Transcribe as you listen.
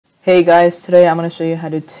Hey guys, today I'm going to show you how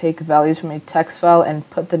to take values from a text file and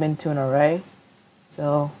put them into an array.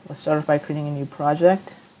 So let's start off by creating a new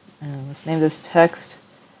project. And let's name this text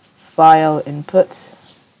file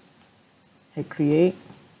inputs. Hit create.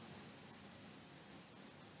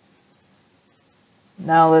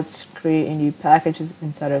 Now let's create a new package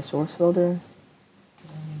inside our source folder.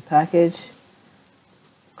 New package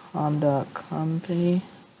com.company.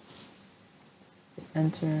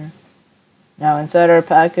 Enter. Now inside our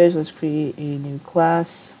package, let's create a new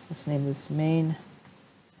class. Let's name this main.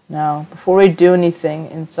 Now before we do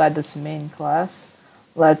anything inside this main class,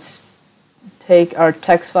 let's take our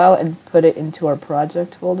text file and put it into our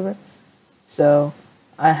project folder. So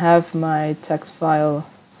I have my text file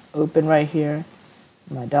open right here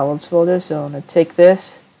in my downloads folder. So I'm going to take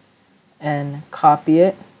this and copy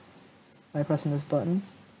it by pressing this button.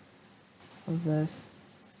 What's this?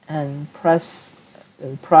 And press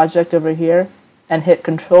the project over here and hit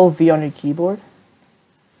Control V on your keyboard.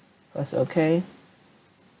 Press OK.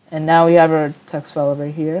 And now we have our text file over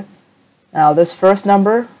here. Now this first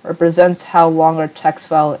number represents how long our text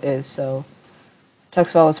file is. So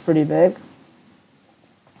text file is pretty big.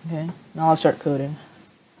 Okay, now let's start coding.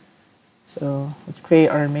 So let's create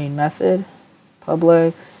our main method.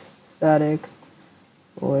 Public static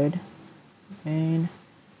void main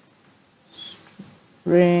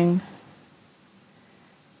string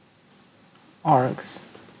args.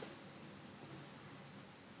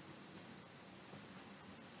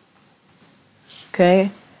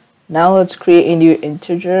 Okay, now let's create a new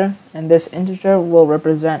integer, and this integer will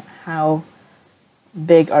represent how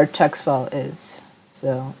big our text file is.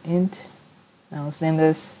 So int, now let's name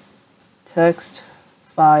this text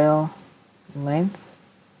file length.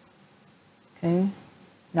 Okay,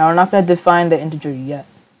 now we're not going to define the integer yet,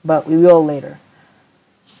 but we will later.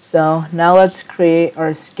 So now let's create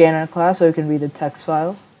our scanner class so we can read the text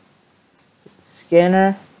file. So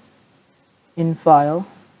scanner in file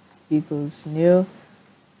equals new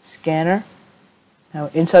scanner.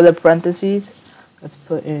 Now inside the parentheses, let's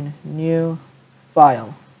put in new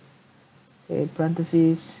file. Okay,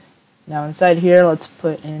 parentheses. Now inside here, let's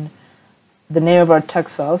put in the name of our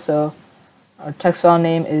text file. So our text file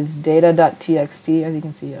name is data.txt, as you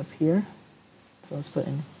can see up here. So let's put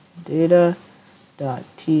in data.txt.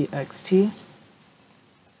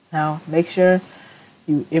 Now make sure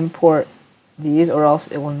you import these or else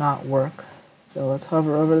it will not work. So let's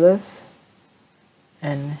hover over this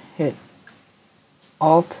and hit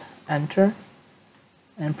Alt Enter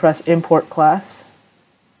and press import class.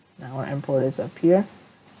 Now our import is up here,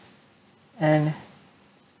 and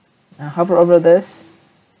now hover over this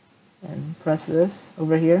and press this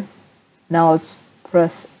over here. Now let's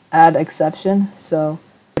press add exception, so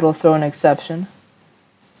it will throw an exception.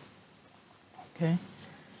 Okay.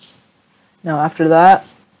 Now after that,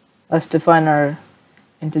 let's define our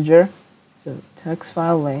integer. So text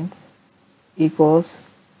file length equals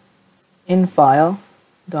infile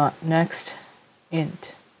dot next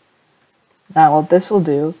int. Now what this will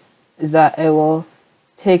do is that it will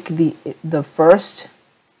take the first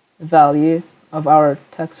value of our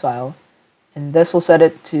text file, and this will set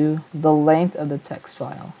it to the length of the text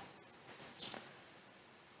file.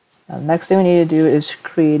 Now, the next thing we need to do is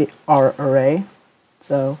create our array.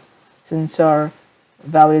 So since our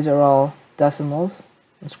values are all decimals,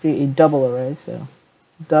 let's create a double array. So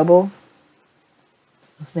double,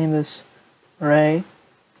 let's name this array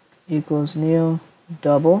equals new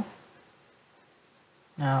double.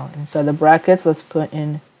 Now inside the brackets, let's put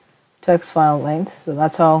in text file length. So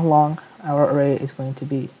that's how long our array is going to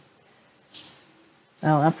be.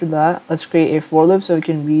 Now after that, let's create a for loop so we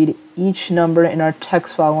can read each number in our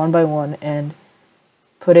text file one by one and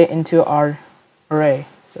put it into our array.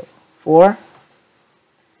 So for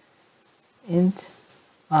int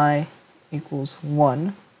I equals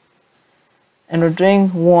 1. And we're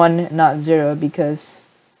doing 1, not 0, because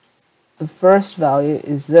the first value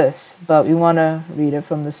is this, but we want to read it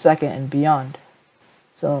from the second and beyond.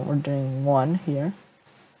 So we're doing 1 here.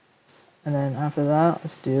 And then after that,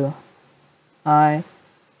 let's do I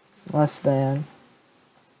is less than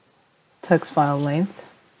text file length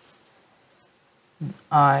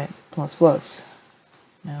I plus plus.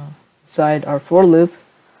 Now inside our for loop,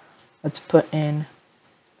 let's put in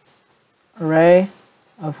array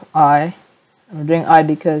of I, and we're doing I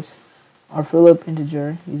because our for loop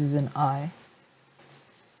integer uses an I.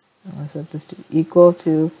 And let's set this to equal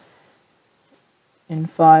to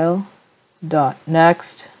infile dot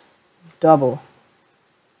next double.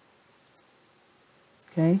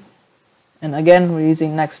 Okay, and again we're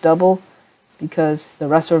using next double because the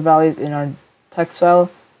rest of our values in our text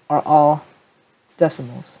file are all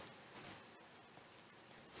decimals.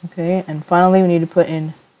 Okay, and finally we need to put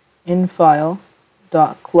in file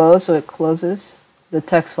dot close, so it closes the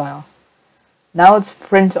text file. Now let's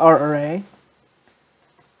print our array.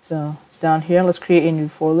 So it's down here. Let's create a new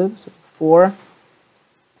for loop. So for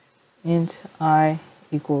int I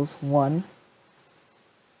equals 1.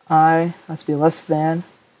 I has to be less than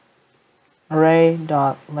array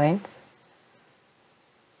dot length.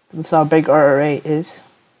 This is how big our array is.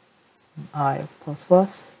 I plus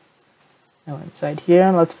plus. Now inside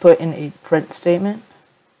here, let's put in a print statement,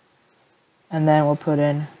 and then we'll put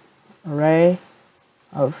in array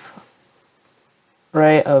of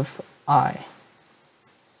I.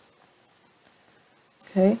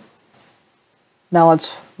 Okay. Now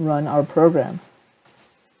let's run our program.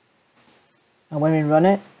 Now when we run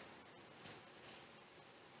it,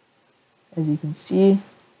 as you can see,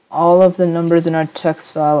 all of the numbers in our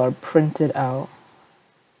text file are printed out.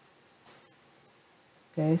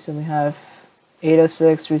 Okay, so we have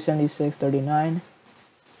 806, 376, 39,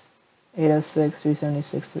 806,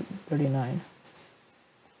 376, 39.